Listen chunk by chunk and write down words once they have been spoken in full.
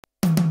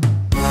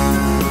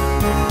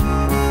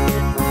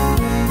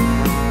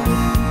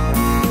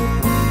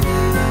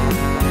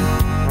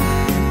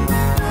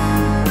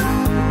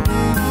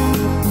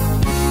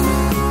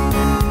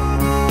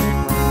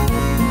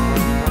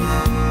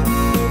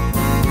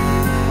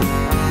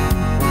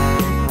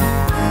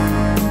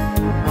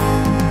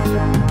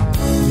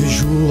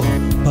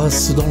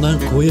chassent dans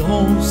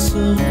l'incohérence,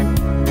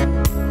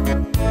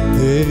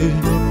 et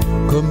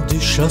comme des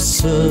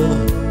chasseurs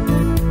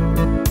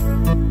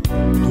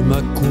de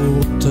ma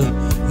courte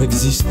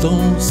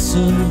existence,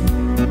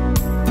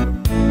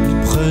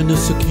 ils prennent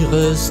ce qui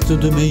reste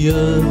de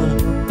meilleur.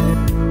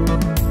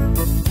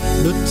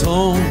 Le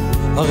temps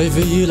a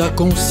réveillé la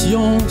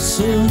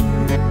conscience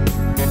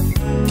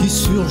qui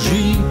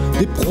surgit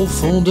des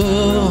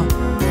profondeurs,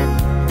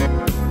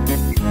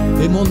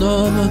 et mon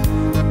âme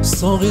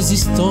sans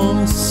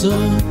résistance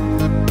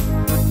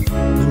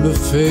ne me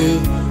fait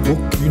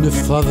aucune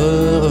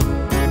faveur.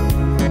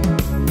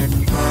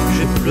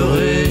 J'ai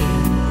pleuré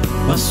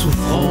ma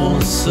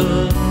souffrance,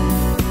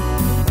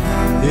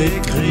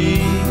 écrit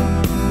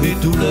mes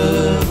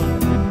douleurs,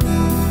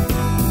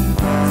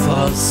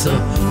 face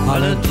à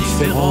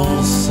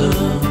l'indifférence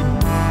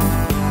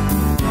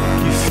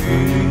qui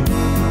fut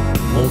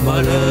mon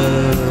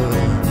malheur.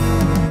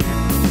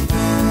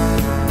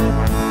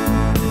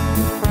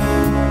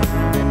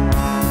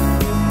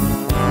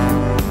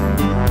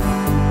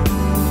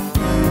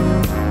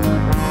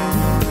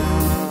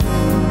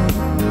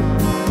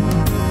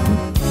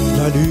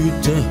 La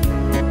lutte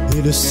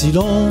et le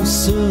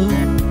silence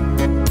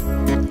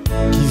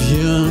qui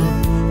vient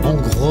en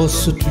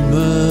grosse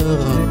tumeur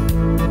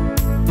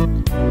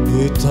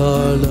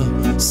étale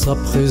sa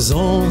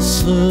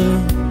présence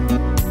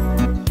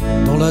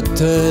dans la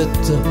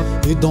tête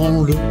et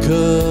dans le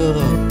cœur.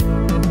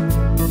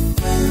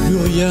 Plus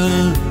rien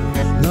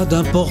n'a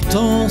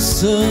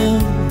d'importance,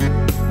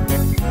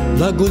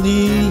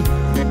 l'agonie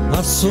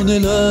a sonné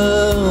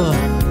l'heure,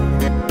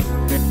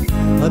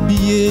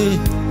 habillé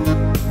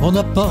en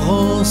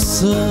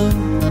apparence,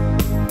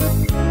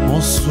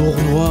 en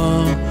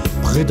sournois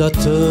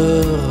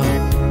prédateur.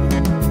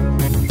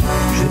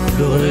 J'ai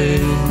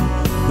pleuré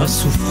ma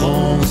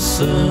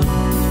souffrance,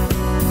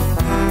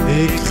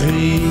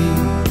 écrit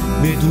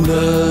mes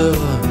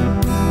douleurs,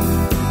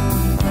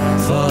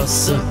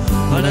 face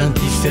à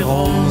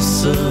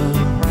l'indifférence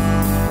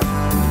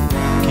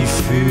qui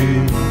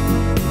fut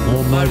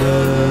mon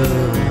malheur.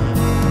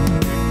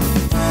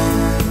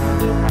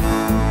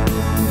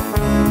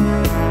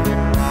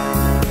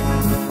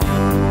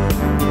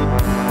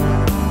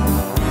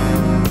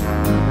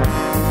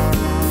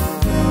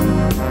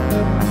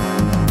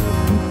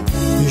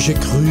 J'ai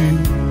cru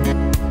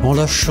en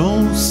la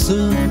chance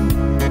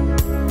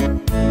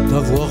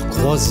d'avoir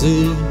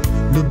croisé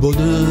le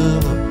bonheur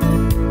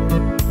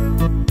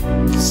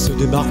qui se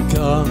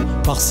démarqua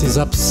par ses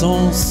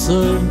absences,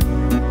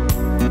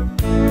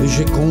 et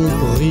j'ai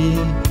compris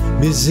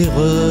mes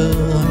erreurs.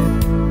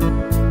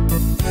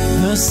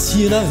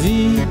 Ainsi est la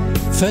vie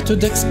faite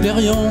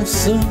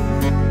d'expériences,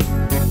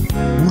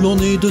 où l'on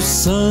est de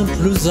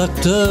simples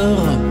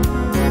acteurs.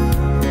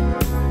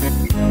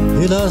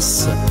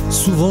 Hélas,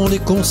 souvent les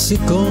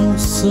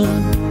conséquences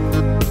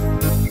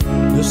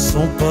ne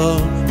sont pas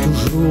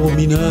toujours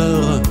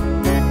mineures.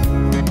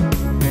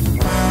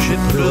 J'ai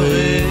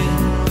pleuré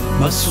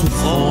ma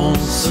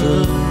souffrance,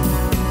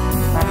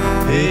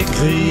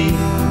 écrit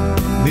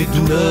mes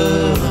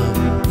douleurs,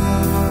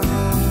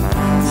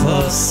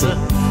 face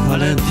à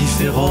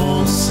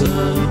l'indifférence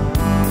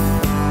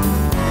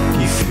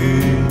qui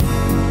fut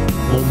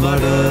mon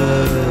malheur.